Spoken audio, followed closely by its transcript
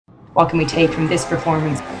what can we take from this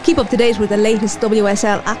performance? Keep up to date with the latest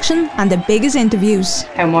WSL action and the biggest interviews.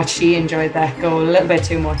 How much she enjoyed that goal, a little bit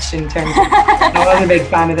too much in terms of I wasn't a big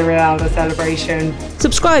fan of the Ronaldo celebration.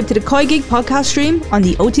 Subscribe to the COYGIG podcast stream on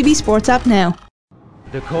the OTB Sports app now.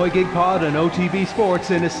 The COYGIG Pod and OTB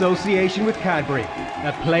Sports in association with Cadbury.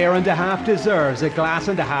 A player and a half deserves a glass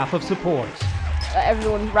and a half of support.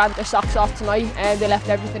 Everyone ran their socks off tonight and they left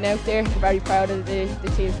everything out there. We're very proud of the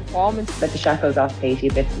team's performance. Let the shackles off Katie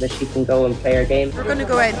a bit so that she can go and play her game. We're going to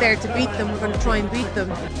go out there to beat them. We're going to try and beat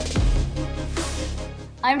them.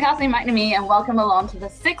 I'm Kathleen, McNamee, and welcome along to the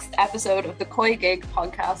 6th episode of the COYGIG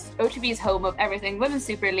podcast, OTB's home of everything Women's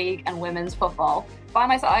Super League and women's football. By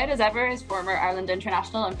my side, as ever, is former Ireland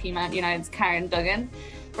international and Peamount United's Duggan.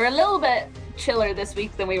 We're a little bit chiller this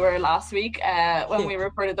week than we were last week when we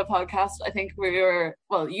recorded the podcast. I think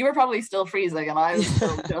you were probably still freezing and I was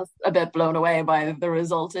still just a bit blown away by the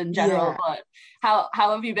result in general. Yeah. But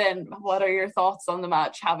how have you been? What are your thoughts on the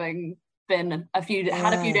match, having been had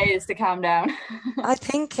a few days to calm down? I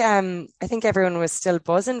think everyone was still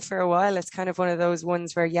buzzing for a while. It's kind of one of those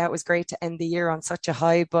ones where, it was great to end the year on such a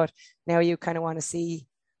high, but now you kind of want to see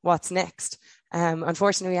what's next.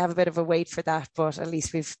 Unfortunately, we have a bit of a wait for that, but at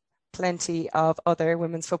least we've plenty of other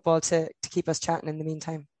women's football to keep us chatting in the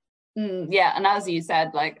meantime. Yeah, and as you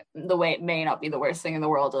said, like, the wait may not be the worst thing in the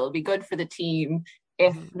world. It'll be good for the team,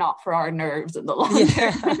 if not for our nerves in the long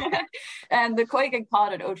term. And the COYGIG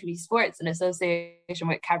Pod at OTB Sports, in association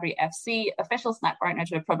with Cadbury FC, official snack partner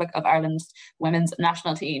to the Republic of Ireland's women's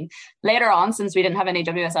national team. Later on, since we didn't have any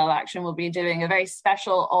WSL action, we'll be doing a very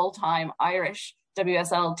special all-time Irish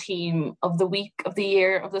WSL team of the week, of the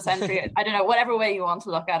year, of the century. I don't know, whatever way you want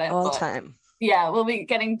to look at it. All time. Yeah, we'll be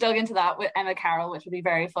getting dug into that with Carroll, which will be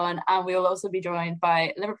very fun. And we will also be joined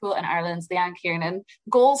by Liverpool and Ireland's Leanne Kiernan,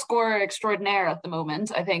 goal scorer extraordinaire at the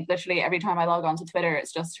moment. I think literally every time I log on to Twitter,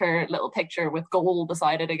 it's just her little picture with goal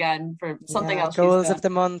beside it again for something else. Goals of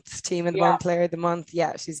the month, team of the month, player of the month.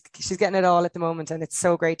 Yeah, she's getting it all at the moment, and it's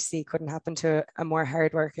so great to see. Couldn't happen to a more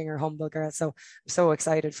hardworking or humble girl. So I'm so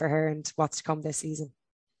excited for her and what's to come this season.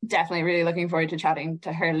 Definitely really looking forward to chatting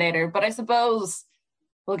to her later. But I suppose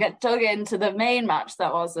we'll get dug into the main match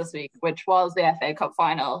that was this week, which was the FA Cup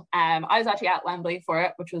final. I was actually at Wembley for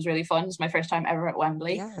it, which was really fun. It was my first time ever at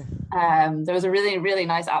Wembley. Yeah. There was a really, really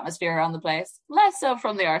nice atmosphere around the place. Less so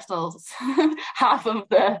from the Arsenal's half of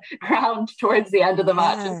the ground towards the end of the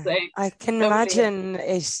match. I can imagine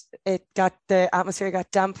the atmosphere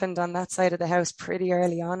got dampened on that side of the house pretty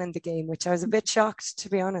early on in the game, which I was a bit shocked, to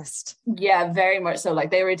be honest. Yeah, very much so.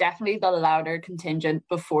 Like, they were definitely the louder contingent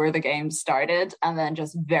before the game started, and then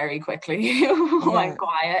just very quickly went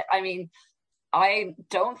quiet. I mean, I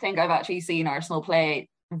don't think I've actually seen Arsenal play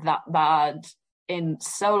that bad in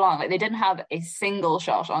so long. Like, they didn't have a single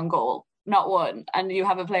shot on goal, not one. And you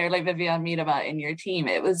have a player like Viviane Miedema in your team.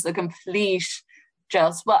 It was a complete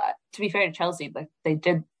to be fair to Chelsea, like, they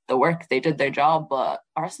did the work, they did their job, but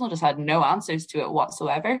Arsenal just had no answers to it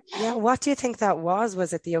whatsoever. Yeah, what do you think that was?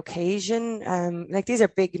 Was it the occasion? Like, these are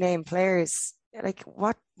big name players. Like,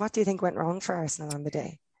 what do you think went wrong for Arsenal on the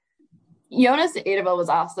day? Jonas Eidevall was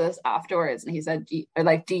asked this afterwards, and he said,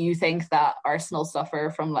 do you think that Arsenal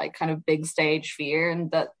suffer from, like, kind of big stage fear? And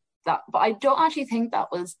that but I don't actually think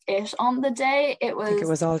that was it on the day. I think it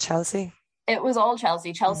was all Chelsea. It was all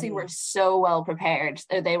Chelsea. Chelsea were so well prepared.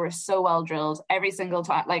 They were so well drilled every single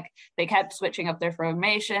time. Like, they kept switching up their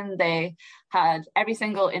formation. They had every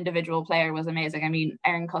single individual player was amazing. I mean,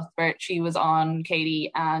 Erin Cuthbert, she was on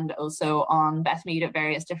Katie and also on Beth Mead at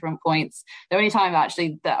various different points. The only time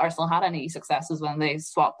actually that Arsenal had any success was when they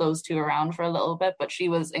swapped those two around for a little bit, but she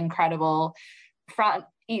was incredible.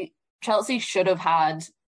 Chelsea should have had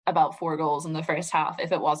about 4 goals in the first half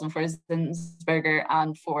if it wasn't for Zinsberger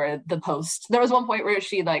and for the post. There was one point where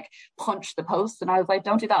she, like, punched the post, and I was like,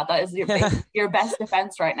 don't do that. That is your best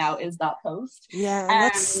defense right now, is that post. Yeah,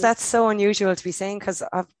 and that's so unusual to be saying, because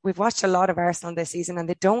we've watched a lot of Arsenal this season and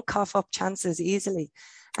they don't cough up chances easily.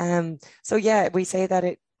 So yeah, we say that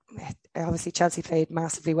it obviously Chelsea played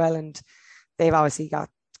massively well, and they've obviously got,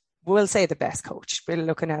 we'll say, the best coach. We're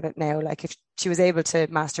looking at it now. Like, if she was able to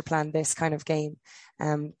master plan this kind of game,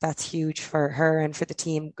 that's huge for her and for the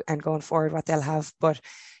team and going forward what they'll have. But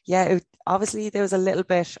yeah, obviously there was a little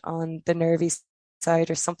bit on the nervy side,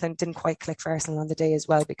 or something didn't quite click for Arsenal on the day as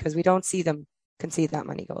well, because we don't see them concede that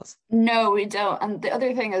many goals. No, we don't. And the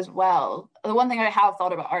other thing as well, the one thing I have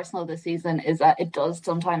thought about Arsenal this season is that it does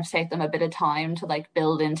sometimes take them a bit of time to, like,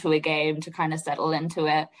 build into a game, to kind of settle into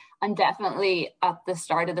it. And definitely at the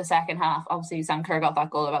start of the second half, obviously Sam Kerr got that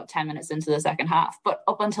goal about 10 minutes into the second half, but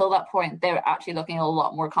up until that point they were actually looking a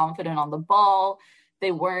lot more confident on the ball.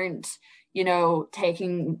 They weren't,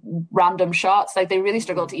 taking random shots. Like, they really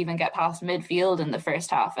struggled to even get past midfield in the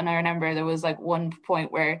first half. And I remember there was like one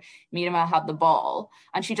point where McNamee had the ball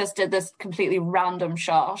and she just did this completely random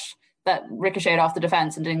shot that ricocheted off the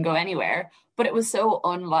defense and didn't go anywhere. But it was so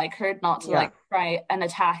unlike her not to like try and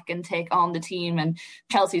attack and take on the team. And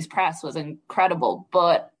Chelsea's press was incredible.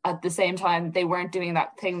 But at the same time, they weren't doing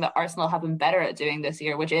that thing that Arsenal have been better at doing this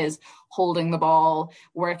year, which is holding the ball,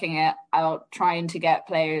 working it out, trying to get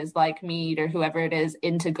players like Mead or whoever it is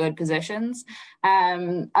into good positions.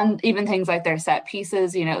 And even things like their set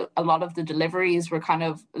pieces, a lot of the deliveries were kind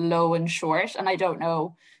of low and short. And I don't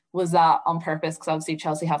know, was that on purpose? Because obviously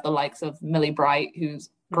Chelsea have the likes of Millie Bright, who's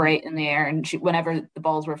great in the air, and whenever the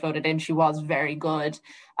balls were floated in, she was very good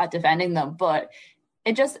at defending them. But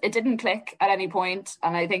it didn't click at any point,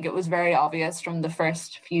 and I think it was very obvious from the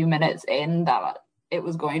first few minutes in that it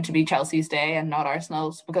was going to be Chelsea's day and not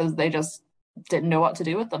Arsenal's, because they just didn't know what to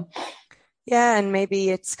do with them. Yeah, and maybe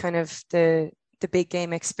it's kind of the big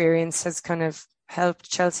game experience has kind of helped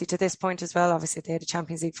Chelsea to this point as well. Obviously, they had a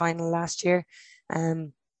Champions League final last year.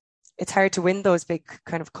 It's hard to win those big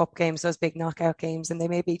kind of cup games, those big knockout games, and they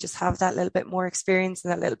maybe just have that little bit more experience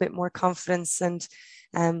and that little bit more confidence. And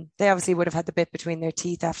they obviously would have had the bit between their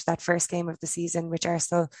teeth after that first game of the season, which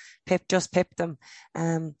Arsenal pipped them.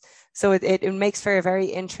 So it makes for a very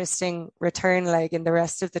interesting return leg in the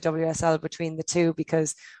rest of the WSL between the two,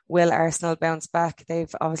 because will Arsenal bounce back?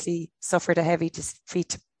 They've obviously suffered a heavy defeat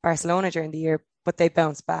to Barcelona during the year, but they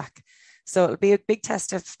bounced back. So it'll be a big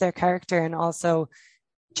test of their character, and also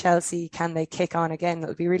Chelsea, can they kick on again?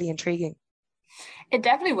 It'll be really intriguing. It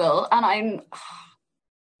definitely will. And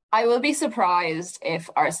I will be surprised if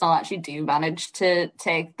Arsenal actually do manage to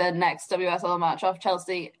take the next WSL match off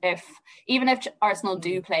Chelsea. Even if Arsenal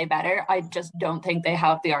do play better, I just don't think they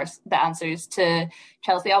have the answers to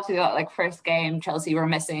Chelsea. Obviously, that like first game, Chelsea were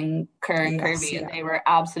missing Kerr and Kirby, and they were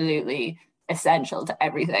absolutely essential to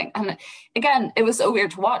everything. And again, it was so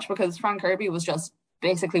weird to watch because Fran Kirby was just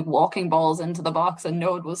basically walking balls into the box and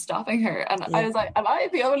no one was stopping her. And I was like, am I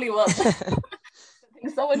the only one? I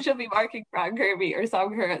think someone should be marking Fran Kirby or Sam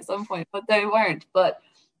Kerr at some point, but they weren't. But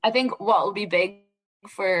I think what will be big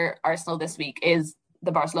for Arsenal this week is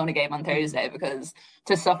the Barcelona game on Thursday, because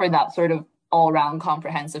to suffer that sort of all-round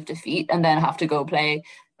comprehensive defeat and then have to go play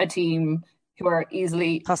a team who are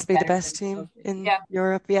easily possibly the best team in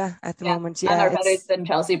Europe at the moment. And are better than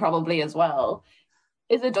Chelsea probably as well,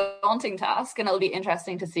 is a daunting task, and it'll be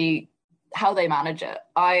interesting to see how they manage it.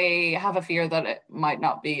 I have a fear that it might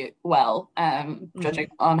not be well, judging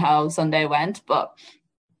on how Sunday went, but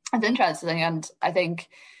it's interesting. And I think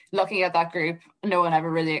looking at that group, no one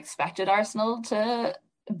ever really expected Arsenal to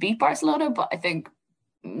beat Barcelona, but I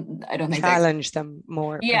don't think challenge them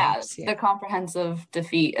more. Perhaps, the comprehensive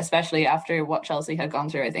defeat, especially after what Chelsea had gone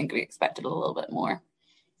through, I think we expected a little bit more.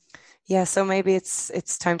 Yeah, so maybe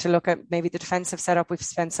it's time to look at maybe the defensive setup. We've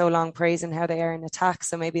spent so long praising how they are in attack,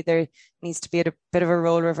 so maybe there needs to be a bit of a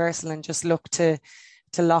role reversal and just look to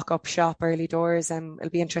lock up shop early doors. And it'll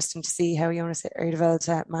be interesting to see how Jonas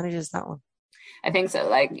Eerdeveld manages that one. I think so.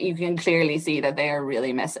 Like, you can clearly see that they are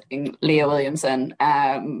really missing Leah Williamson.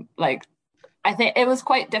 I think it was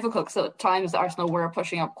quite difficult because at times Arsenal were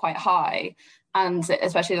pushing up quite high, and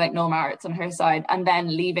especially like Noel Maritz on her side, and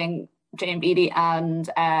then leaving Jane Beattie and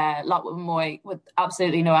Lotwood Moy with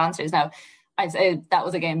absolutely no answers. Now, I'd say that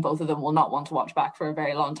was a game both of them will not want to watch back for a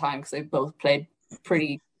very long time, because they both played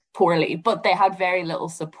pretty poorly, but they had very little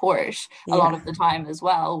support a lot of the time as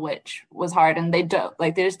well, which was hard. And they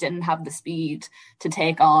just didn't have the speed to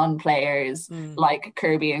take on players like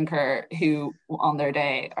Kirby and Kerr, who on their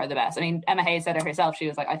day are the best. I mean, Emma Hayes said it herself. She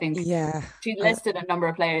was like, I think she listed a number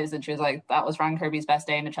of players, and she was like, that was Fran Kirby's best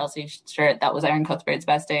day in a Chelsea shirt, that was Erin Cuthbert's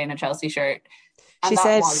best day in a Chelsea shirt. And she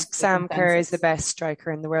said Sam Kerr is the best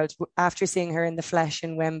striker in the world. After seeing her in the flesh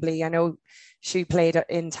in Wembley, I know she played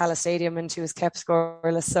in Tallaght Stadium and she was kept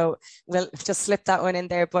scoreless, so we'll just slip that one in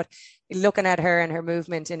there. But looking at her and her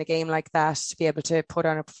movement in a game like that, to be able to put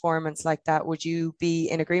on a performance like that, would you be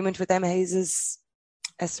in agreement with Emma Hayes'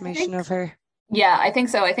 estimation of her? Yeah, I think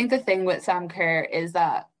so. I think the thing with Sam Kerr is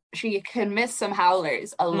that she can miss some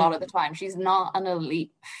howlers a lot of the time. She's not an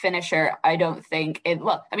elite finisher, I don't think.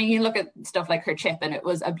 You look at stuff like her chip and it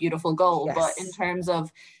was a beautiful goal, but in terms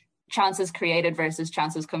of chances created versus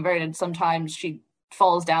chances converted, sometimes she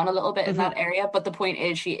falls down a little bit in that area. But the point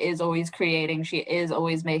is, she is always creating, she is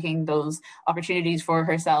always making those opportunities for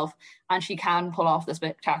herself, and she can pull off the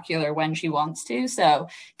spectacular when she wants to. So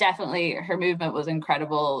definitely her movement was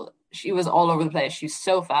incredible. She was all over the place. She's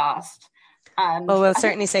so fast. And we'll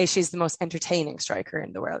certainly say she's the most entertaining striker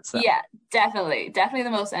in the world. So. Yeah, definitely the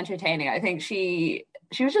most entertaining. I think she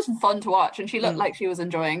she was just fun to watch, and she looked like she was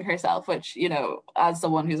enjoying herself, which, you know, as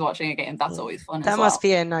someone who's watching a game, that's always fun. That as must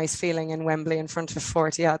well. be a nice feeling in Wembley in front of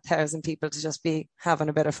 40,000 people to just be having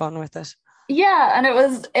a bit of fun with it. Yeah, and it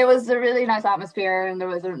was a really nice atmosphere, and there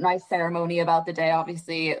was a nice ceremony about the day.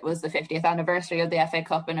 Obviously, it was the 50th anniversary of the FA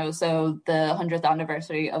Cup, and also the 100th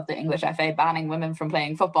anniversary of the English FA banning women from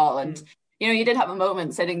playing football. And you know, you did have a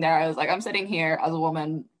moment sitting there. I was like, I'm sitting here as a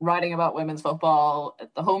woman writing about women's football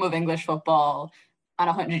at the home of English football. And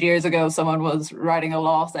 100 years ago, someone was writing a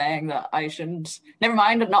law saying that I shouldn't, never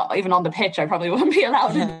mind, not even on the pitch, I probably wouldn't be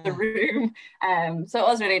allowed in the room. So it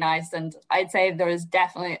was really nice. And I'd say there was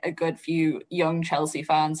definitely a good few young Chelsea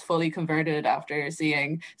fans fully converted after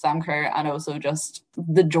seeing Sam Kerr, and also just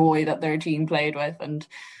the joy that their team played with and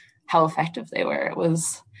how effective they were. It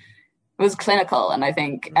was clinical, and I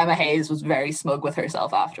think Emma Hayes was very smug with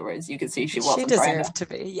herself afterwards. You could see she wasn't deserved to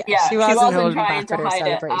be. Yeah, she wasn't holding trying back to with her hide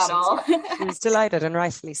it celebrations. at all. She was delighted, and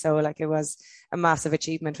rightfully so. Like, it was a massive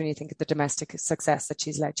achievement when you think of the domestic success that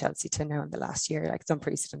she's led Chelsea to now in the last year. Like, it's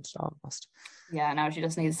unprecedented almost. Yeah, now she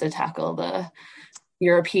just needs to tackle the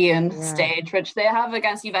European stage, which they have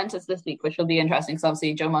against Juventus this week, which will be interesting because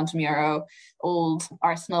obviously Joe Montemurro, old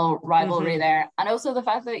Arsenal rivalry there, and also the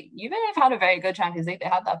fact that Juve have had a very good Champions League. They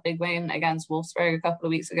had that big win against Wolfsburg a couple of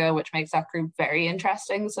weeks ago, which makes that group very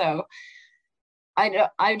interesting. So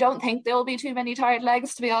I don't think there will be too many tired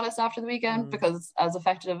legs, to be honest, after the weekend, because as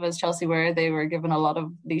effective as Chelsea were, they were given a lot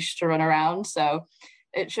of leash to run around. So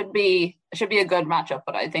it should be a good matchup,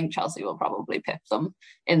 but I think Chelsea will probably pip them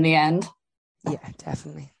in the end. Yeah,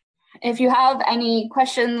 definitely. If you have any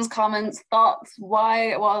questions, comments, thoughts,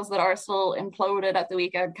 why it was that Arsenal imploded at the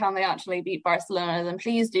weekend, can they actually beat Barcelona, then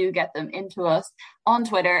please do get them into us on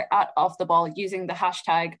Twitter @OffTheBall using the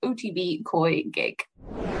hashtag OTB COYGIG.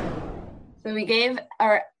 So we gave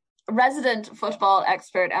our resident football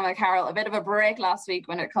expert Emma Carroll a bit of a break last week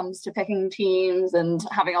when it comes to picking teams and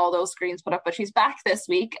having all those screens put up, but she's back this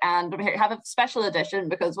week, and we have a special edition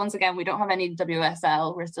because once again we don't have any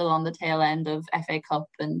WSL. We're still on the tail end of FA Cup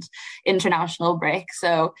and international break.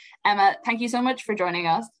 So Emma, thank you so much for joining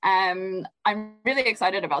us. I'm really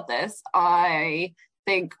excited about this. I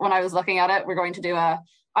think when I was looking at it, we're going to do a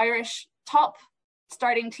Irish top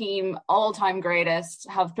starting team, all-time greatest,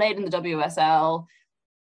 have played in the WSL.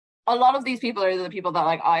 A lot of these people are the people that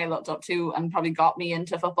like I looked up to and probably got me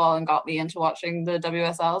into football and got me into watching the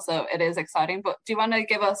WSL. So it is exciting. But do you want to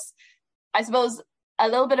give us, I suppose, a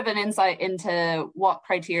little bit of an insight into what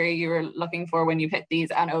criteria you were looking for when you picked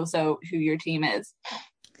these, and also who your team is?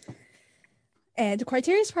 The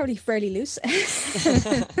criteria is probably fairly loose.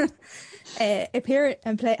 Appear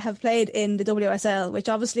and have played in the WSL, which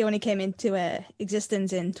obviously only came into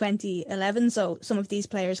existence in 2011. So some of these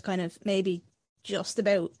players kind of maybe just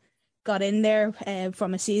about got in there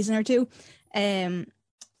from a season or two. And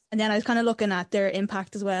then I was kind of looking at their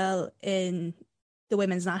impact as well in the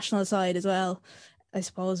women's national side as well, I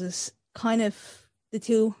suppose, is kind of the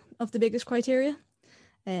two of the biggest criteria.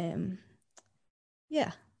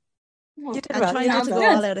 Yeah. You did and well. try not to go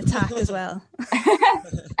all out attack as well.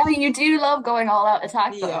 I mean, you do love going all out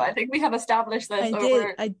attack, though. I think we have established this.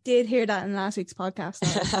 I did hear that in last week's podcast.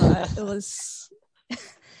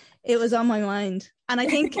 It was on my mind, and I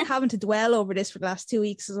think having to dwell over this for the last 2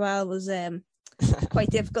 weeks as well was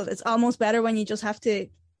quite difficult. It's almost better when you just have to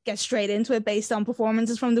get straight into it based on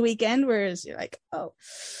performances from the weekend, whereas you're like, oh,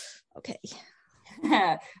 okay.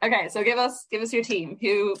 Okay, so give us your team.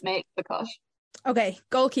 Who makes the cut? Okay,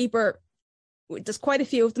 goalkeeper. There's quite a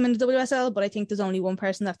few of them in the WSL, but I think there's only one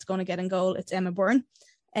person that's going to get in goal. It's Emma Byrne.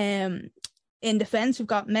 In defence, we've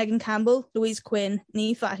got Megan Campbell, Louise Quinn,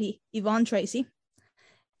 Niamh Fatty, Yvonne Tracy.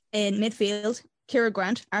 In midfield, Ciara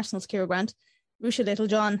Grant, Arsenal's Ciara Grant, Rusha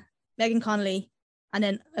Littlejohn, Megan Connolly, and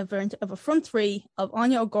then a front three of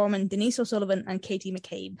Anya O'Gorman, Denise O'Sullivan, and Katie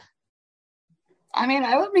McCabe. I mean,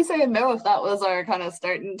 I wouldn't be saying no if that was our kind of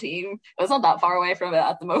starting team. It's not that far away from it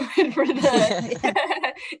at the moment for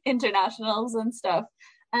the internationals and stuff.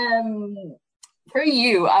 For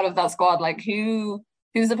you, out of that squad, like who's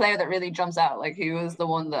the player that really jumps out? Like who was the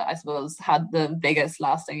one that I suppose had the biggest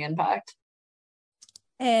lasting impact?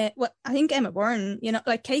 Well, I think Emma Byrne,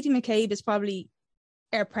 like Katie McCabe is probably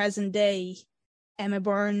our present day Emma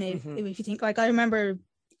Byrne. If you think, like, I remember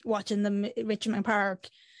watching them at Richmond Park,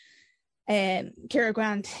 Ciara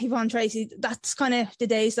Grant, Yvonne Tracy. That's kind of the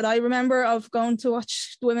days that I remember of going to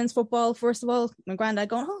watch the women's football. First of all, my granddad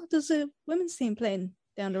going, "Oh, there's a women's team playing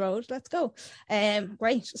down the road. Let's go."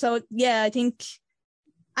 Great. So yeah, I think,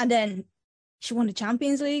 and then she won the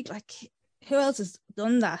Champions League. Like, who else has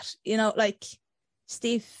done that? Like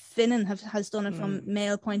Steve Finnan has done it from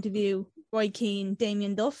male point of view. Roy Keane,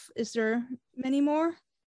 Damien Duff is their many more?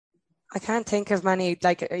 I can't think of many.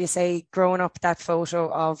 Like you say, growing up, that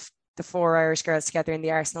photo of the 4 Irish girls together in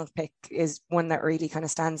the Arsenal pick is one that really kind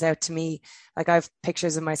of stands out to me. Like I've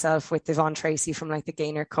pictures of myself with Yvonne Tracy from like the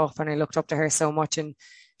Gaynor Cup, and I looked up to her so much, and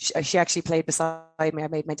she actually played beside me. I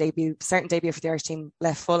made my certain debut for the Irish team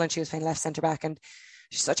left full, and she was playing left centre back, and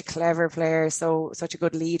she's such a clever player, such a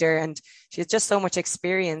good leader, and she has just so much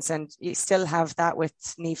experience. And you still have that with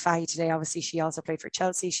Niamh Fahey today. Obviously, she also played for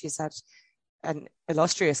Chelsea. She's had an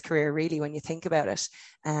illustrious career, really, when you think about it.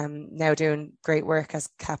 Now doing great work as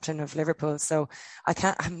captain of Liverpool. So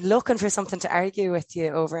I'm looking for something to argue with you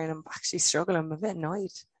over, and I'm actually struggling. I'm a bit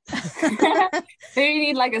annoyed. Maybe you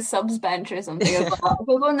need like a subs bench or something as well.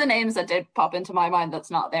 One of the names that did pop into my mind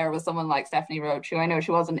that's not there was someone like Stephanie Roach, who I know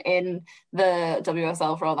she wasn't in the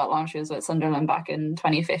WSL for all that long. She was with Sunderland back in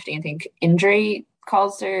 2015. I think injury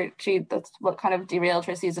caused her. That's what kind of derailed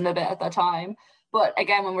her season a bit at that time. But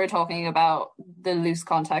again, when we're talking about the loose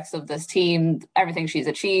context of this team, everything she's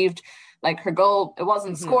achieved, like her goal, it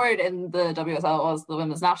wasn't scored in the WSL, it was the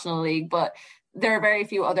Women's National League, but there are very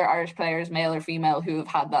few other Irish players, male or female, who have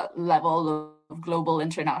had that level of global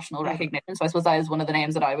international recognition. So I suppose that is one of the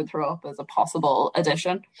names that I would throw up as a possible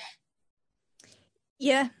addition.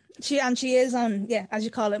 Yeah, she is on, as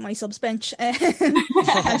you call it, my subs bench.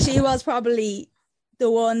 And she was probably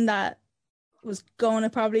the one that was going to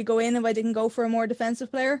probably go in if I didn't go for a more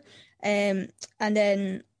defensive player. And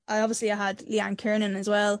then I had Leanne Kiernan as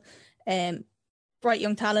well. Bright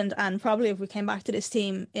young talent, and probably if we came back to this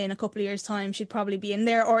team in a couple of years' time, she'd probably be in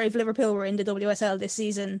there. Or if Liverpool were in the WSL this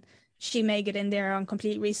season, she may get in there on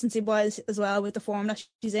complete recency bias as well with the form that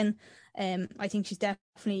she's in. I think she's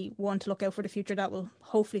definitely one to look out for the future that will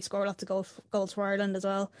hopefully score lots of goals for Ireland as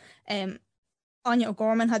well. Anya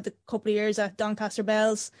O'Gorman had a couple of years at Doncaster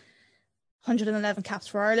Bells, 111 caps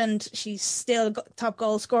for Ireland. She's still top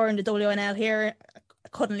goal scorer in the WNL here. I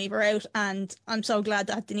couldn't leave her out, and I'm so glad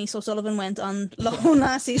that Denise O'Sullivan went on loan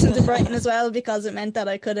last season to Brighton as well, because it meant that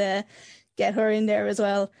I could get her in there as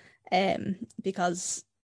well. Because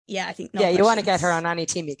I think you want to get her on any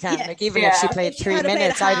team you can. Like even if she played 3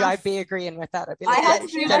 minutes, I'd be agreeing with that. I'd be like, I had to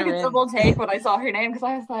do like a double take when I saw her name, because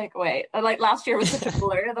I was like, wait, like last year was such a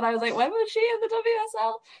blur that I was like, when was she in the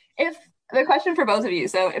WSL? If the question for both of you,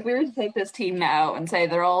 so if we were to take this team now and say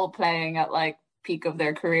they're all playing at like peak of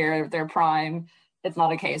their career, their prime, it's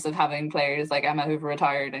not a case of having players like Emma who've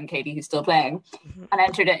retired and Katie who's still playing, and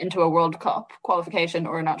entered it into a World Cup qualification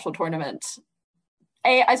or an actual tournament.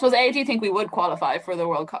 I suppose, do you think we would qualify for the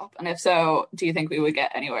World Cup? And if so, do you think we would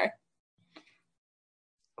get anywhere?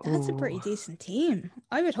 That's a pretty decent team.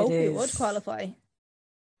 I would hope we would qualify.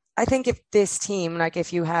 I think if this team, like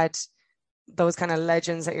if you had those kind of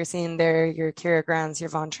legends that you're seeing there, your Ciara Grants, your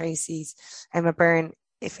Von Tracy's, Emma Byrne,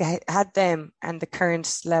 if you had them and the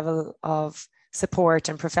current level of support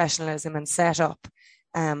and professionalism and setup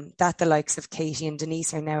that the likes of Katie and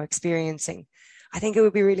Denise are now experiencing, I think it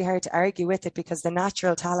would be really hard to argue with it, because the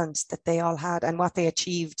natural talent that they all had and what they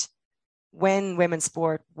achieved when women's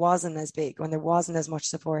sport wasn't as big, when there wasn't as much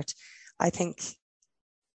support, I think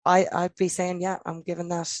I'd be saying, I'm giving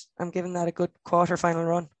that a good quarter-final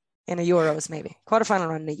run in a Euros, maybe. Quarter-final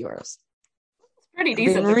run in a Euros. Pretty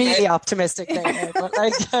decent. Being really optimistic there, but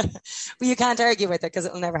like, well, you can't argue with it because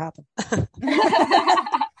it'll never happen.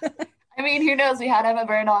 I mean, who knows? We had Emma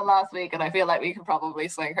Byrne on last week, and I feel like we could probably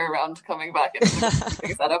swing her around coming back and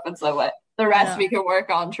fix that up in some way. The rest we can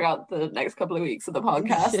work on throughout the next couple of weeks of the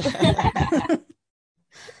podcast.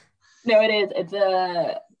 No, it is.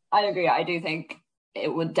 I agree. I do think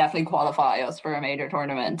it would definitely qualify us for a major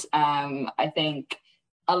tournament. I think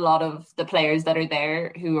a lot of the players that are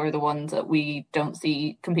there, who are the ones that we don't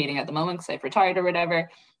see competing at the moment because they've retired or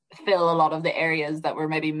whatever, fill a lot of the areas that we're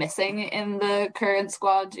maybe missing in the current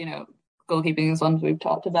squad. You know, goalkeeping is one we've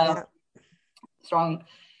talked about. Strong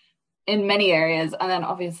in many areas. And then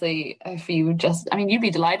obviously if you just, I mean, you'd be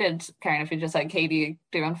delighted, Karen, if you just had Katie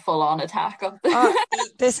doing full on attack of the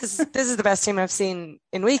this is the best team I've seen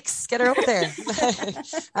in weeks. Get her up there.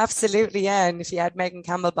 Absolutely, yeah. And if you had Megan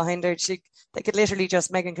Campbell behind her,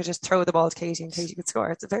 Megan could just throw the ball to Katie and Katie could score.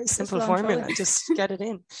 It's a very simple formula. Just get it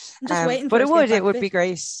in. But it would be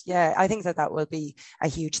great. Yeah, I think that will be a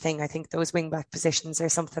huge thing. I think those wing back positions are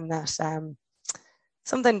something that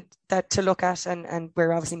to look at, and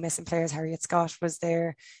we're obviously missing players. Harriet Scott was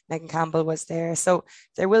there, Megan Campbell was there, so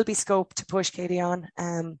there will be scope to push Katie on,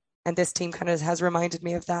 and this team kind of has reminded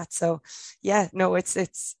me of that. So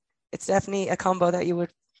it's definitely a combo that you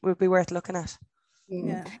would be worth looking at.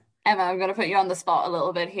 Yeah, Emma, I'm going to put you on the spot a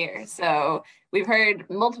little bit here. So we've heard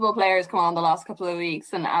multiple players come on the last couple of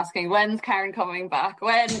weeks and asking, when's Karen coming back?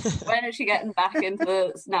 When is she getting back into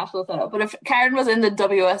the national setup? But if Karen was in the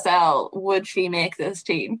WSL, would she make this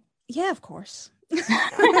team? Yeah, of course.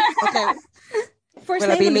 Okay. First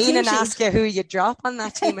Will I be name on the mean team and sheet. ask you who you drop on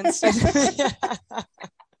that team instead?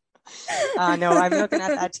 No, I'm looking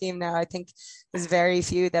at that team now. I think there's very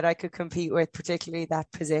few that I could compete with, particularly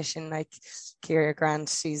that position. Like Ciara Grant,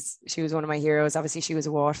 she was one of my heroes. Obviously, she was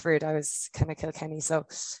a Waterford. I was kind of Kilkenny, so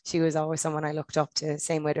she was always someone I looked up to.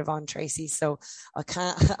 Same with Yvonne Tracy. So I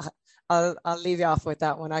can't. I'll leave you off with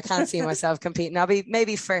that one. I can't see myself competing. I'll be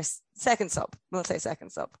maybe second sub. We'll say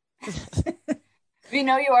second sub. We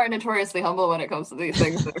know you are notoriously humble when it comes to these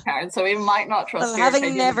things, Karen, so we might not trust your having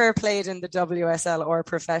opinion. never played in the WSL or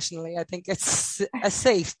professionally, I think it's a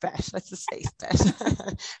safe bet. That's a safe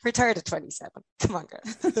bet. Retired at 27. Come on,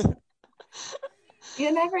 girl.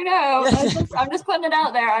 You never know. I'm just putting it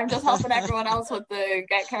out there. I'm just helping everyone else with the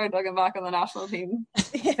get Karen Duggan back on the national team.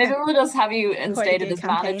 Maybe we'll just have you instated as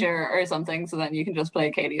manager or something, so then you can just play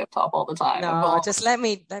Katie up top all the time. No, just let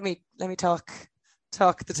me talk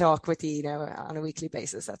the talk with you, on a weekly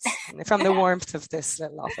basis. That's from the warmth of this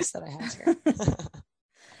little office that I have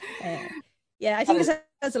here. Yeah, I think it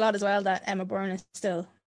says a lot as well that Emma Byrne is still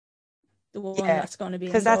the one that's going to be,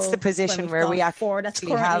 because that's the position where we actually that's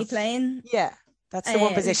currently playing. Yeah, that's the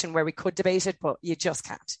one position where we could debate it, but you just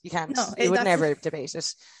can't. You can't. No, you would never debate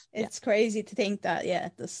it. It's crazy to think that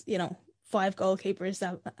this 5 goalkeepers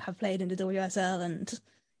that have played in the WSL, and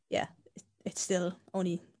it's still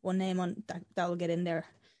only one name on that will get in there.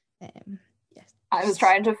 I was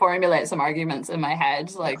trying to formulate some arguments in my head,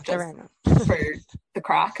 for the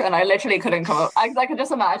crack, and I literally couldn't come up. I could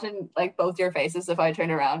just imagine both your faces if I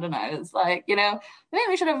turned around and I was like, maybe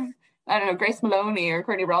we should have, I don't know, Grace Maloney or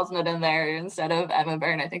Courtney Brosnan in there instead of Emma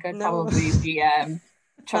Byrne. I think I'd probably be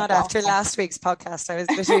not after last week's podcast. I was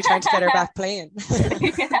literally trying to get her back playing.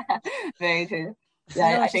 Yeah, very true.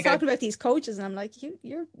 Yeah, she's talking about these coaches, and I'm like,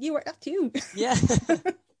 you are that's you. Yeah.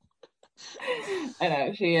 I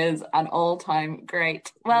know, she is an all-time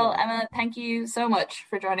great. Well, Emma, thank you so much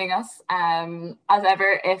for joining us. As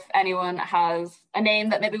ever, if anyone has a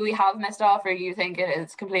name that maybe we have missed off, or you think it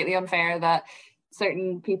is completely unfair that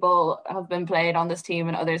certain people have been played on this team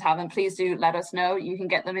and others haven't, please do let us know. You can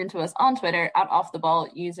get them into us on Twitter at @offtheball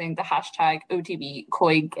using the hashtag OTB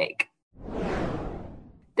COYGIG.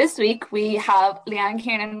 This week we have Leanne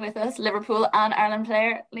Kiernan with us, Liverpool and Ireland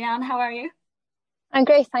player. Leanne, how are you? I'm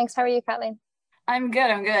great, thanks. How are you, Kathleen? I'm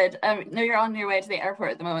good. No, you're on your way to the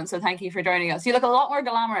airport at the moment, so thank you for joining us. You look a lot more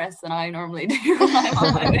glamorous than I normally do when I'm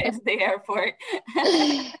on my way to the airport.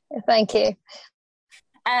 Thank you.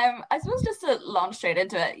 I suppose just to launch straight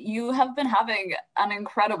into it, you have been having an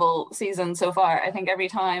incredible season so far. I think every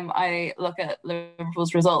time I look at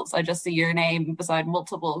Liverpool's results, I just see your name beside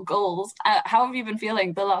multiple goals. How have you been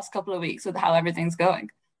feeling the last couple of weeks with how everything's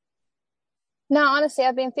going? No, honestly,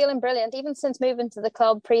 I've been feeling brilliant. Even since moving to the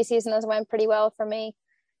club, pre-season has went pretty well for me.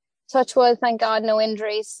 Touch wood, thank God, no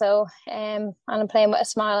injuries. So and I'm playing with a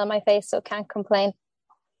smile on my face, so can't complain.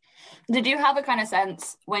 Did you have a kind of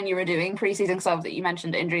sense when you were doing pre-season stuff that you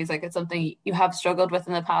mentioned injuries, like it's something you have struggled with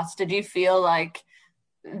in the past? Did you feel like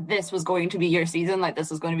this was going to be your season? Like this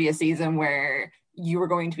was going to be a season where you were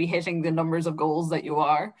going to be hitting the numbers of goals that you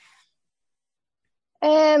are?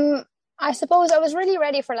 I suppose I was really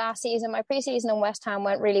ready for last season. My pre-season in West Ham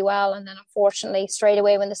went really well. And then unfortunately, straight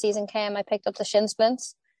away when the season came, I picked up the shin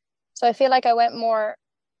splints. So I feel like I went more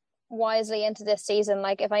wisely into this season.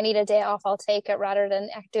 Like if I need a day off, I'll take it rather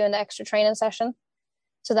than doing the extra training session,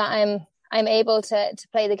 so that I'm able to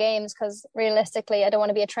play the games, because realistically I don't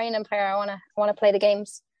want to be a training player. I want to play the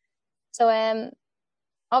games. So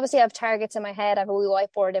obviously I have targets in my head. I have a wee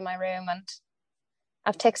whiteboard in my room, and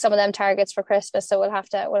I've ticked some of them targets for Christmas, so we'll have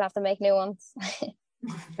to make new ones.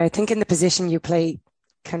 I think in the position you play,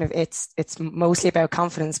 kind of it's mostly about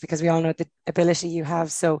confidence, because we all know the ability you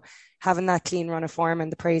have. So having that clean run of form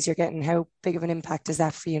and the praise you're getting, how big of an impact is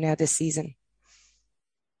that for you now this season?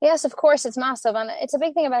 Yes, of course, it's massive, and it's a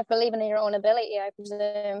big thing about believing in your own ability, I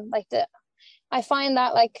presume. I find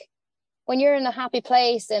that when you're in a happy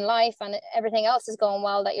place in life and everything else is going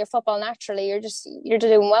well, that your football naturally, you're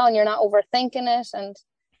doing well and you're not overthinking it. And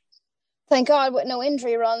thank God with no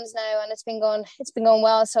injury runs now, and it's been going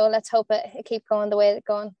well. So let's hope it keep going the way it's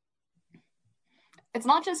going. It's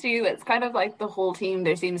not just you, it's kind of like the whole team.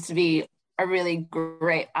 There seems to be a really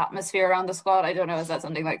great atmosphere around the squad. I don't know, is that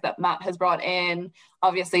something like that Matt has brought in?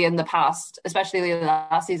 Obviously in the past, especially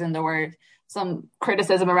last season, there were some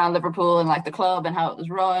criticism around Liverpool and like the club and how it was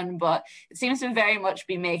run, but it seems to very much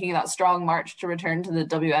be making that strong march to return to the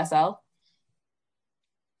WSL.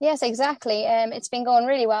 Yes, exactly. It's been going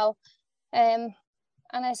really well. And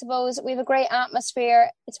I suppose we have a great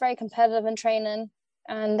atmosphere. It's very competitive in training.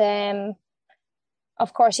 And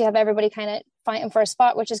of course, you have everybody kind of fighting for a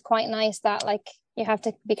spot, which is quite nice that like you have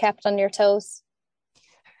to be kept on your toes.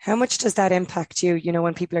 How much does that impact you, you know,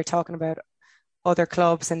 when people are talking about other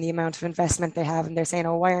clubs and the amount of investment they have and they're saying,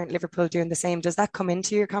 oh, why aren't Liverpool doing the same? Does that come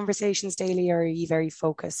into your conversations daily, or are you very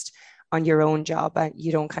focused on your own job and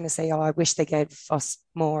you don't kind of say, oh, I wish they gave us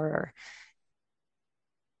more?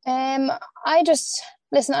 I just,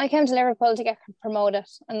 listen, I came to Liverpool to get promoted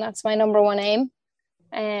and that's my number one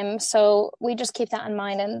aim. So we just keep that in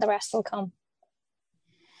mind and the rest will come.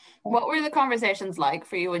 What were the conversations like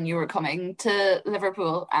for you when you were coming to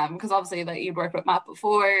Liverpool? Because obviously that you'd worked with Matt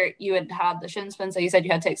before, you had the shin splint, so you said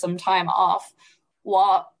you had to take some time off.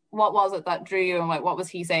 What was it that drew you, and like what was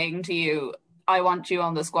he saying to you? I want you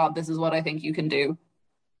on the squad. This is what I think you can do.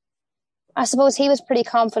 I suppose he was pretty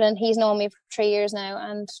confident. He's known me for 3 years now,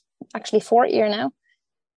 and actually 4th year now.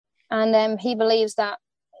 And he believes that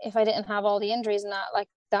if I didn't have all the injuries and that, like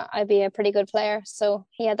that, I'd be a pretty good player. So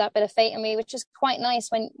he had that bit of faith in me, which is quite nice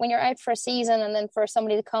when you're out for a season and then for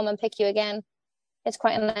somebody to come and pick you again. It's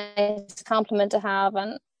quite a nice compliment to have.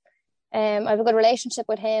 And I have a good relationship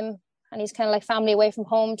with him, and he's kind of like family away from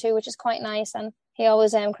home too, which is quite nice. And he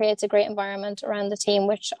always creates a great environment around the team,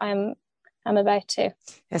 which I'm about to.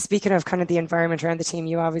 Yeah, speaking of kind of the environment around the team,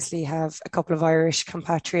 you obviously have a couple of Irish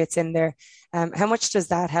compatriots in there. How much does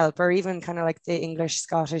that help? Or even kind of like the English,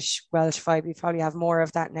 Scottish, Welsh vibe, you probably have more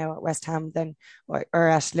of that now at West Ham or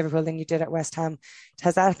at Liverpool than you did at West Ham.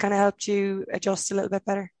 Has that kind of helped you adjust a little bit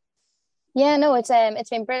better? Yeah, no, it's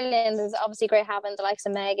been brilliant. It's obviously great having the likes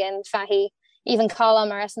of Megan, Fahy, even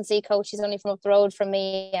Colm, our S&C coach. He's only from up the road from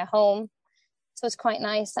me at home, so it's quite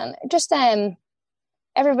nice. And just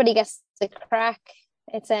everybody gets the crack.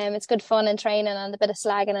 It's good fun and training and a bit of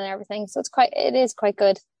slagging and everything. So it is quite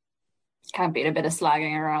good. Can't beat a bit of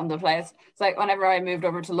slagging around the place. It's like whenever I moved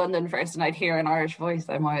over to London first and I'd hear an Irish voice,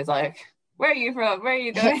 I'm always like, where are you from? Where are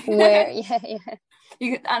you going?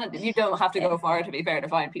 You don't have to go far, to be fair, to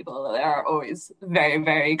find people. They are always very,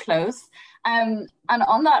 very close. And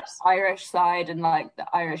on that Irish side and like the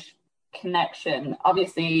Irish connection,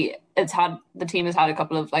 obviously the team has had a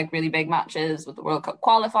couple of like really big matches with the World Cup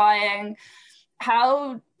qualifying.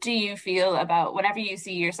 How do you feel about whenever you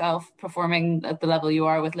see yourself performing at the level you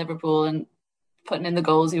are with Liverpool and putting in the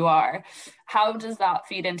goals you are, how does that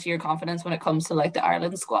feed into your confidence when it comes to like the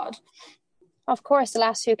Ireland squad? Of course, the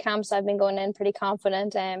last 2 camps I've been going in pretty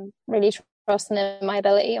confident and really trusting in my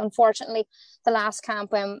ability. Unfortunately, the last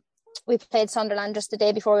camp when we played Sunderland just the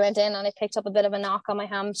day before we went in, and I picked up a bit of a knock on my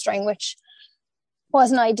hamstring, which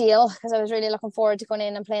wasn't ideal because I was really looking forward to going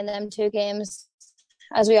in and playing them 2 games.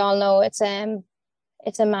 As we all know, it's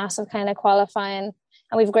a massive kind of qualifying,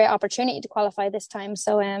 and we have a great opportunity to qualify this time.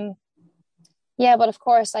 So yeah, but of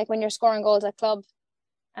course, like when you're scoring goals at club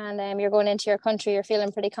and you're going into your country, you're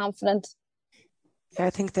feeling pretty confident. Yeah, I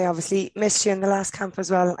think they obviously missed you in the last camp as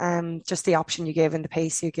well. Just the option you gave and the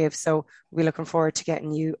pace you gave. So we're looking forward to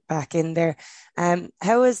getting you back in there.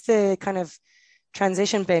 How has the kind of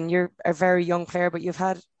transition been? You're a very young player, but you've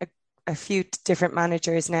had a few different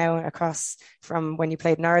managers now across from when you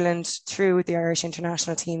played in Ireland through the Irish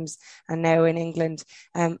international teams and now in England.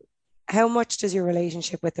 How much does your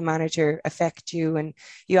relationship with the manager affect you? And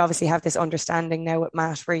you obviously have this understanding now with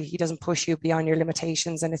Matt where he doesn't push you beyond your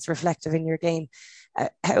limitations and it's reflective in your game.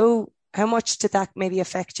 How much did that maybe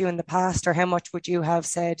affect you in the past, or how much would you have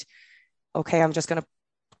said, okay, I'm just going to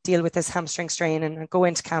deal with this hamstring strain and go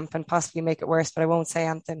into camp and possibly make it worse, but I won't say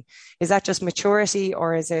anything? Is that just maturity,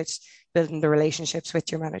 or is it building the relationships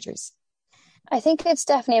with your managers? I think it's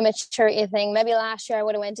definitely a maturity thing. Maybe last year I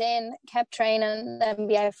would have went in, kept training, then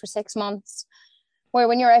be out for 6 months. Where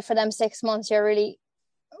when you're out for them 6 months, you're really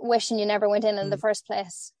wishing you never went in the first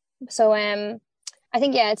place. So I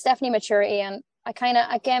think, yeah, it's definitely maturity. And I kind of,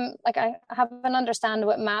 again, like I have an understanding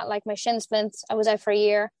with Matt, like my shin splints, I was out for a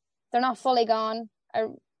year. They're not fully gone.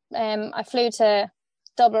 I flew to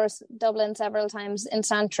Dublin several times in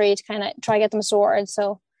Santry to kind of try to get them sorted.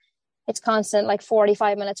 So it's constant like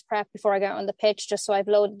 45 minutes prep before I get on the pitch, just so I've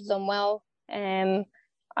loaded them well.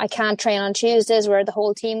 I can't train on Tuesdays where the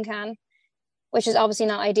whole team can, which is obviously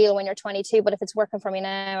not ideal when you're 22, but if it's working for me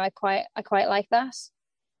now, I quite like that.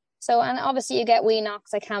 So, and obviously you get wee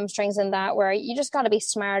knocks like hamstrings and that, where you just got to be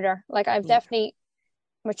smarter. Like I've definitely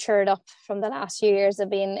matured up from the last few years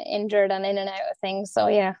of being injured and in and out of things. So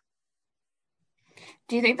yeah.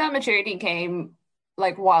 Do you think that maturity came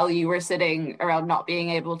like while you were sitting around not being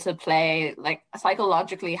able to play, like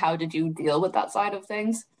psychologically, how did you deal with that side of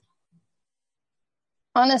things?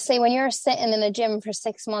 Honestly, when you're sitting in a gym for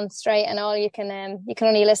 6 months straight and all you can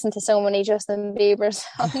only listen to so many Justin Bieber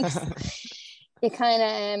songs, you kind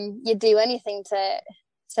of you do anything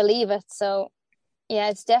to leave it. So yeah,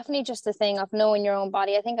 it's definitely just a thing of knowing your own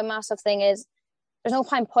body. I think a massive thing is there's no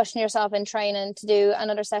point pushing yourself in training to do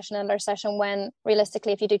another session when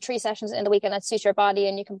realistically, if you do 3 sessions in the weekend that suits your body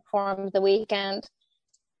and you can perform the weekend's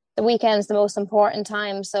the most important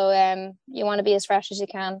time. So you want to be as fresh as you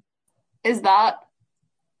can. Is that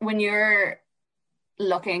when you're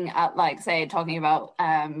looking at, like, say, talking about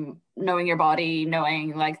knowing your body,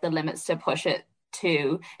 knowing like the limits to push it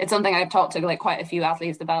to, it's something I've talked to like quite a few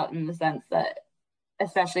athletes about, in the sense that,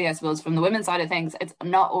 especially I suppose from the women's side of things, it's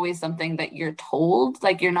not always something that you're told.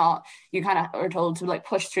 Like you kind of are told to like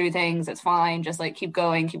push through things. It's fine. Just like keep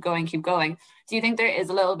going. Do you think there is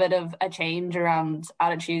a little bit of a change around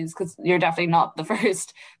attitudes? Because you're definitely not the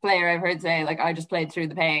first player I've heard say, like, I just played through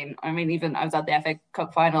the pain. I mean, even I was at the FA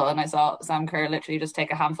Cup final and I saw Sam Kerr literally just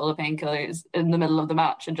take a handful of painkillers in the middle of the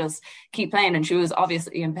match and just keep playing. And she was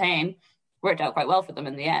obviously in pain. Worked out quite well for them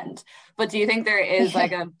in the end. But do you think there is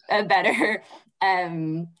like a better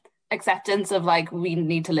acceptance of like, we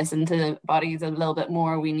need to listen to bodies a little bit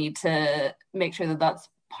more, we need to make sure that that's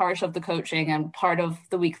part of the coaching and part of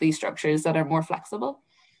the weekly structures that are more flexible?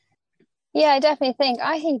 Yeah, I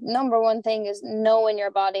think number one thing is knowing your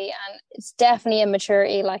body, and it's definitely a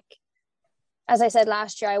maturity. Like as I said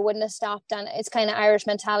last year, I wouldn't have stopped, and it's kind of Irish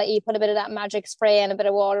mentality. You put a bit of that magic spray and a bit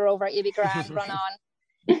of water over it, you'll be grand, run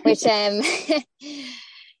on, which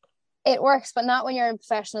it works, but not when you're in a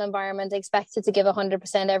professional environment expected to give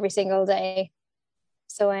 100% every single day.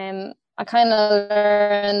 So I kind of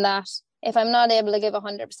learned that if I'm not able to give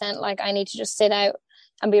 100%, like I need to just sit out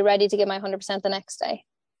and be ready to give my 100% the next day.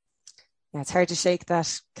 Yeah, it's hard to shake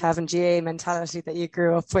that Cavan GA mentality that you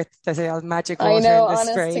grew up with, the magic water and the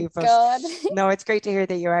spray. But God. No, it's great to hear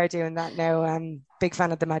that you are doing that now. I'm big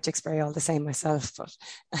fan of the magic spray all the same myself. But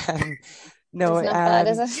no, it's not bad,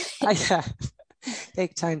 is it? Yeah,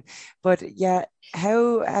 big time. But yeah,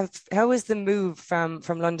 how was the move from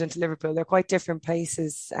London to Liverpool? They're quite different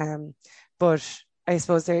places, but I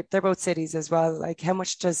suppose they're both cities as well. Like, how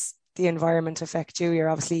much does the environment affect you? You're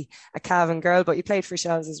obviously a Cavan girl, but you played for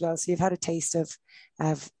Shells as well, so you've had a taste of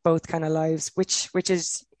both kind of lives. Which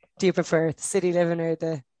do you prefer, the city living or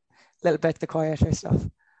the little bit the quieter stuff?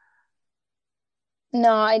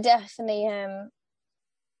 No, I definitely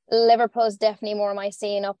Liverpool's definitely more my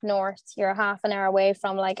scene up north. You're half an hour away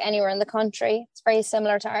from like anywhere in the country. It's very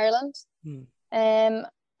similar to Ireland. And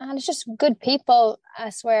it's just good people. I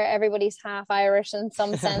swear everybody's half Irish in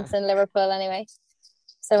some sense in Liverpool anyway.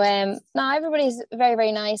 So no, everybody's very,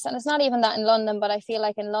 very nice. And it's not even that in London, but I feel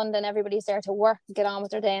like in London everybody's there to work, get on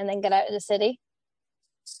with their day and then get out of the city.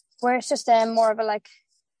 Where it's just more of a, like,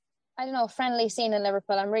 I don't know, friendly scene in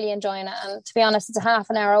Liverpool. I'm really enjoying it. And to be honest, it's a half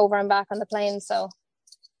an hour over and back on the plane. So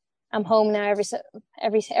I'm home now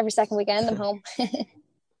every second weekend. I'm home.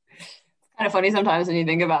 Kind of funny sometimes when you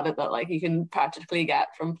think about it, that like you can practically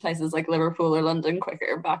get from places like Liverpool or London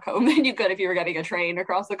quicker back home than you could if you were getting a train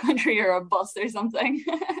across the country or a bus or something.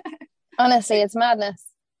 Honestly, it's madness.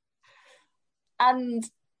 And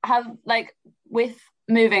have, like, with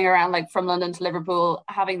moving around, like from London to Liverpool,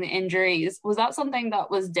 having the injuries, was that something that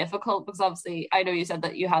was difficult? Because obviously I know you said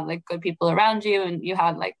that you had like good people around you and you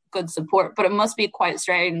had like good support, but it must be quite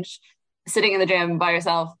strange sitting in the gym by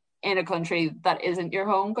yourself in a country that isn't your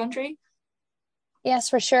home country. Yes,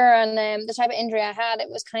 for sure. And the type of injury I had, it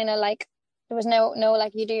was kind of like, there was no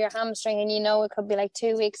like, you do your hamstring and it could be like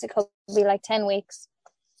 2 weeks, it could be like 10 weeks.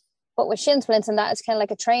 But with shin splints and that, it's kind of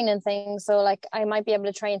like a training thing. So like I might be able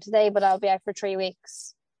to train today, but I'll be out for 3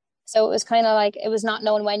 weeks. So it was kind of like, it was not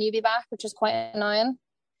knowing when you'd be back, which is quite annoying.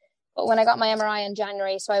 But when I got my MRI in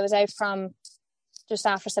January, so I was out from just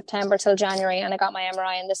after September till January, and I got my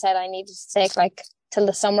MRI and they said I needed to take like till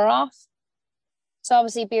the summer off. So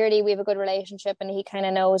obviously Beardy, we have a good relationship and he kind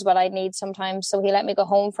of knows what I need sometimes. So he let me go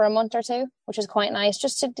home for a month or two, which is quite nice,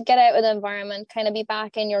 just to get out of the environment, kind of be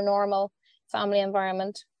back in your normal family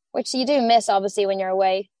environment, which you do miss obviously when you're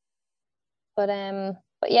away. But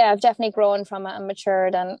yeah, I've definitely grown from it and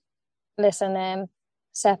matured and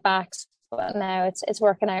setbacks, but now it's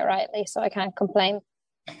working out rightly, so I can't complain.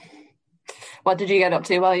 What did you get up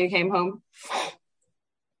to while you came home?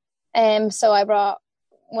 So I brought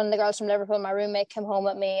one of the girls from Liverpool, my roommate came home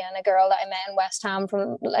with me, and a girl that I met in West Ham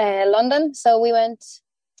from London. So we went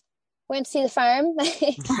to see the farm,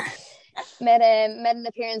 met an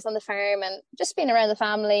appearance on the farm, and just being around the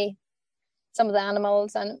family, some of the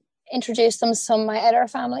animals. And introduced them to some of my other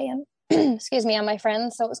family and excuse me, and my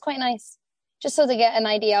friends. So it was quite nice, just so they get an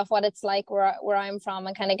idea of what it's like where I'm from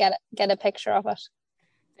and kind of get a picture of it.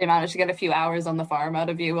 They managed to get a few hours on the farm out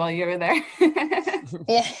of you while you were there.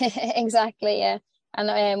 Yeah, exactly. Yeah,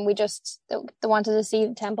 and we just they wanted to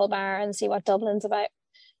see Temple Bar and see what Dublin's about.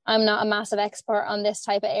 I'm not a massive expert on this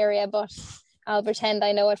type of area, but I'll pretend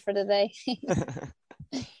I know it for the day.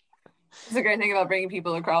 It's a great thing about bringing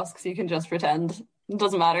people across because you can just pretend. It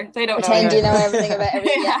doesn't matter. They don't pretend know. You know everything about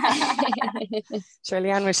everything. Yeah. Sure,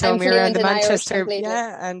 Leanne was showing me around the Manchester.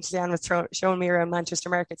 Yeah, and Leanne was showing me around Manchester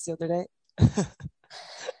markets the other day.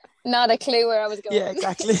 Not a clue where I was going. Yeah,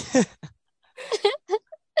 exactly.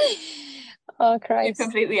 Oh, Christ. We've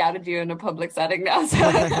completely outed you in a public setting now. So.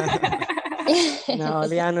 No,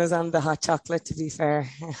 Leanne was on the hot chocolate, to be fair.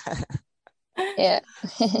 Yeah.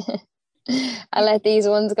 I let these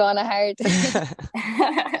ones go on a hard.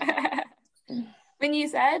 When you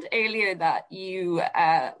said earlier that you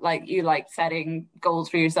like setting goals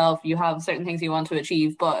for yourself, you have certain things you want to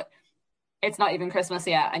achieve, but it's not even Christmas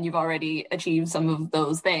yet and you've already achieved some of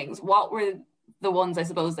those things. What were the ones, I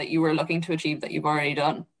suppose, that you were looking to achieve that you've already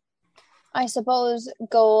done? I suppose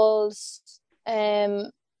goals,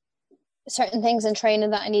 certain things in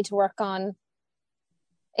training that I need to work on.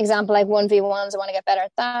 Example, like 1v1s, I want to get better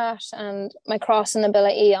at that, and my crossing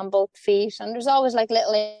ability on both feet. And there's always like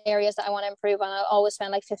little areas that I want to improve on. I'll always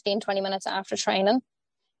spend like 15-20 minutes after training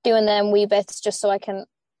doing them wee bits, just so I can,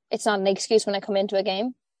 it's not an excuse when I come into a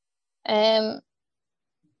game. And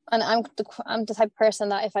I'm the type of person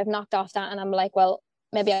that if I've knocked off that and I'm like, well,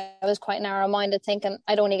 maybe I was quite narrow-minded thinking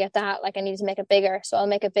I'd only get that, like I need to make it bigger. So I'll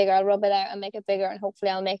make it bigger, I'll rub it out and make it bigger, and hopefully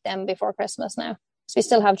I'll make them before Christmas now. So we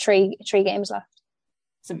still have three games left.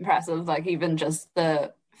 It's impressive, like even just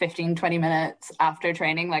the 15-20 minutes after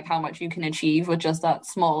training, like how much you can achieve with just that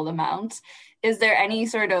small amount. Is there any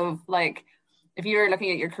sort of, like, if you're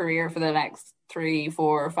looking at your career for the next 3,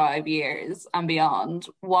 4, 5 years and beyond,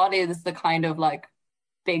 what is the kind of like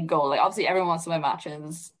big goal? Like obviously everyone wants to win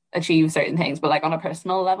matches, achieve certain things, but like on a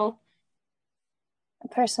personal level?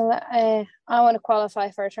 I want to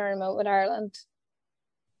qualify for a tournament with Ireland.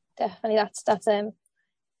 Definitely, that's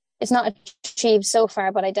it's not achieved so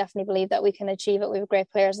far, but I definitely believe that we can achieve it. We have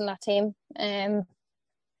great players in that team. And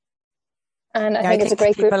I think it's a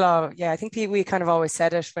great group. I think we kind of always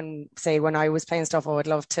said it when I was playing stuff, I would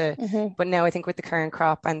love to. Mm-hmm. But now I think with the current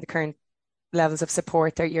crop and the current levels of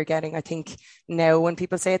support that you're getting, I think now when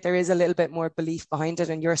people say it, there is a little bit more belief behind it,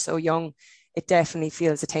 and you're so young, it definitely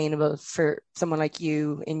feels attainable for someone like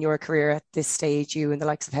you in your career at this stage, you and the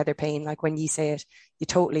likes of Heather Payne. Like when you say it, you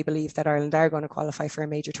totally believe that Ireland are going to qualify for a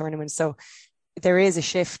major tournament. So there is a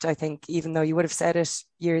shift, I think, even though you would have said it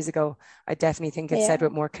years ago, I definitely think it's said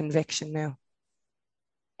with more conviction now.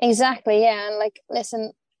 Exactly, yeah. And like,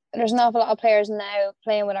 listen, there's an awful lot of players now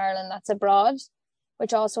playing with Ireland that's abroad,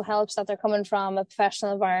 which also helps that they're coming from a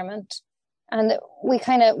professional environment. And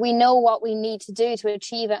we know what we need to do to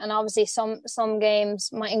achieve it. And obviously some games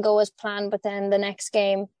mightn't go as planned, but then the next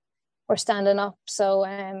game we're standing up. So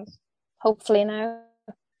hopefully now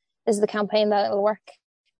is the campaign that it'll work.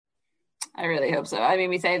 I really hope so. I mean,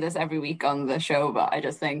 we say this every week on the show, but I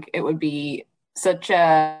just think it would be such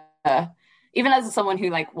even as someone who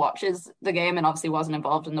like watches the game and obviously wasn't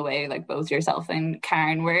involved in the way like both yourself and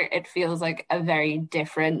Karen were, it feels like a very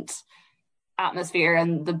different atmosphere,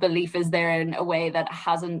 and the belief is there in a way that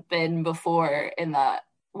hasn't been before, in that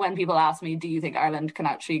when people ask me, do you think Ireland can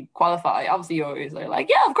actually qualify? Obviously you always are like,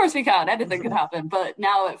 yeah, of course we can, anything can happen. But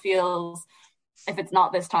now it feels, if it's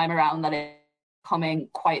not this time around, that it's coming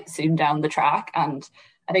quite soon down the track. And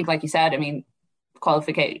I think, like you said, I mean,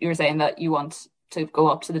 you were saying that you want to go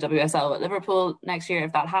up to the WSL at Liverpool next year.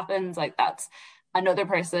 If that happens, like that's another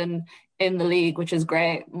person in the league, which is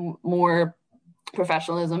great. More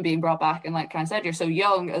professionalism being brought back, and like I said, you're so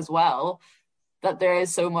young as well, that there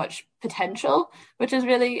is so much potential, which is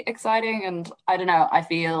really exciting. And I don't know, I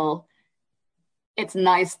feel it's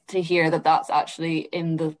nice to hear that that's actually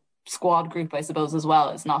in the squad group, I suppose, as well.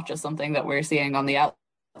 It's not just something that we're seeing on the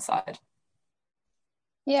outside.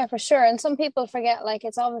 Yeah, for sure. And some people forget, like,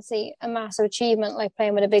 it's obviously a massive achievement, like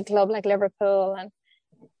playing with a big club like Liverpool, and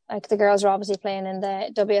like the girls are obviously playing in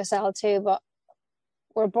the WSL too, but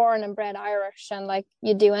we're born and bred Irish, and like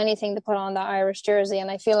you do anything to put on that Irish jersey.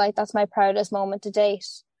 And I feel like that's my proudest moment to date.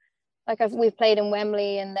 Like we've played in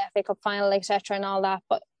Wembley and the FA Cup final, etc., and all that,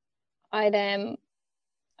 but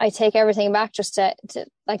I take everything back just to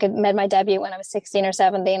like, I made my debut when I was 16 or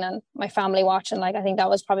 17, and my family watching, like I think that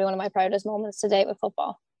was probably one of my proudest moments to date with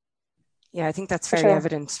football. Yeah, I think that's very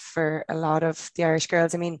evident for a lot of the Irish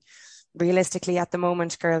girls. I mean, realistically, at the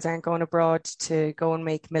moment, girls aren't going abroad to go and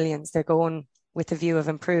make millions. They're going with the view of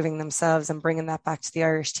improving themselves and bringing that back to the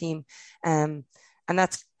Irish team. And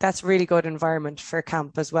that's really good environment for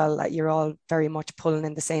camp as well. That you're all very much pulling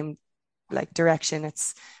in the same direction.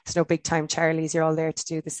 It's no big time Charlies. You're all there to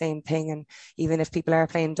do the same thing. And even if people are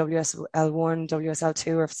playing WSL 1, WSL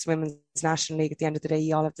 2, or if it's Women's National League, at the end of the day,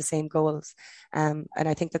 you all have the same goals. And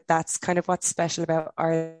I think that's kind of what's special about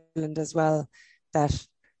Ireland as well, that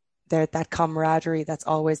that camaraderie that's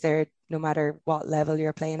always there, no matter what level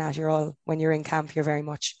you're playing at. When you're in camp, you're very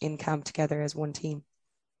much in camp together as one team.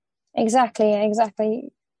 Exactly.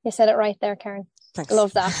 You said it right there, Karen. Thanks.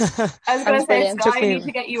 Love that. I was going to say, Sky, I need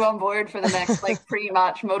to get you on board for the next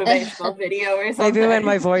pre-match motivational video or something. Maybe when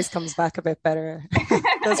my voice comes back a bit better.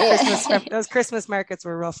 Those Christmas markets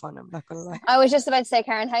were rough on, I'm not going to lie. I was just about to say,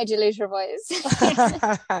 Karen, how'd you lose your voice?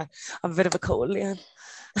 I'm a bit of a cold, Leanne.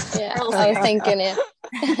 Yeah, I was thinking, yeah.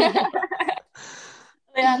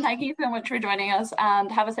 Leanne, thank you so much for joining us,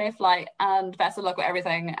 and have a safe flight and best of luck with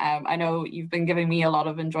everything. I know you've been giving me a lot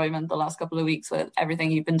of enjoyment the last couple of weeks with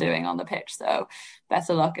everything you've been doing on the pitch, so best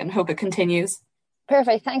of luck and hope it continues.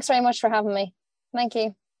 Perfect. Thanks very much for having me. Thank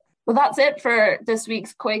you. Well, that's it for this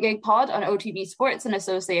week's COYGIG Pod on OTB Sports in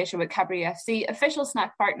association with Cadbury FC, official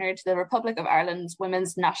snack partner to the Republic of Ireland's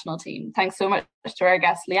women's national team. Thanks so much to our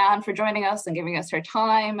guest Leanne for joining us and giving us her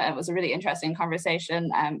time. It was a really interesting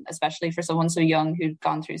conversation, especially for someone so young who'd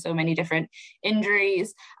gone through so many different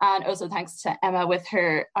injuries. And also thanks to Emma with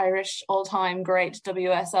her Irish all-time great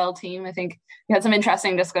WSL team. I think we had some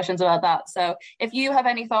interesting discussions about that. So if you have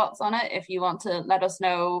any thoughts on it, if you want to let us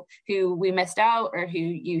know who we missed out or who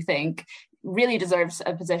you think really deserves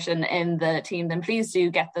a position in the team, then please do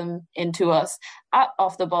get them into us at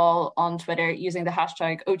Off the Ball on Twitter using the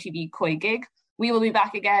hashtag OTBCoygig. We will be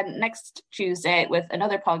back again next Tuesday with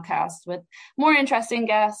another podcast with more interesting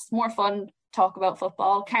guests, more fun talk about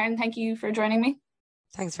football. Karen, thank you for joining me.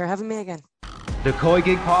 Thanks for having me again. The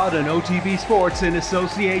COYGIG Pod on OTB Sports in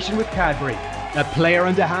association with Cadbury. A player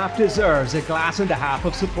and a half deserves a glass and a half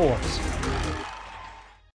of support.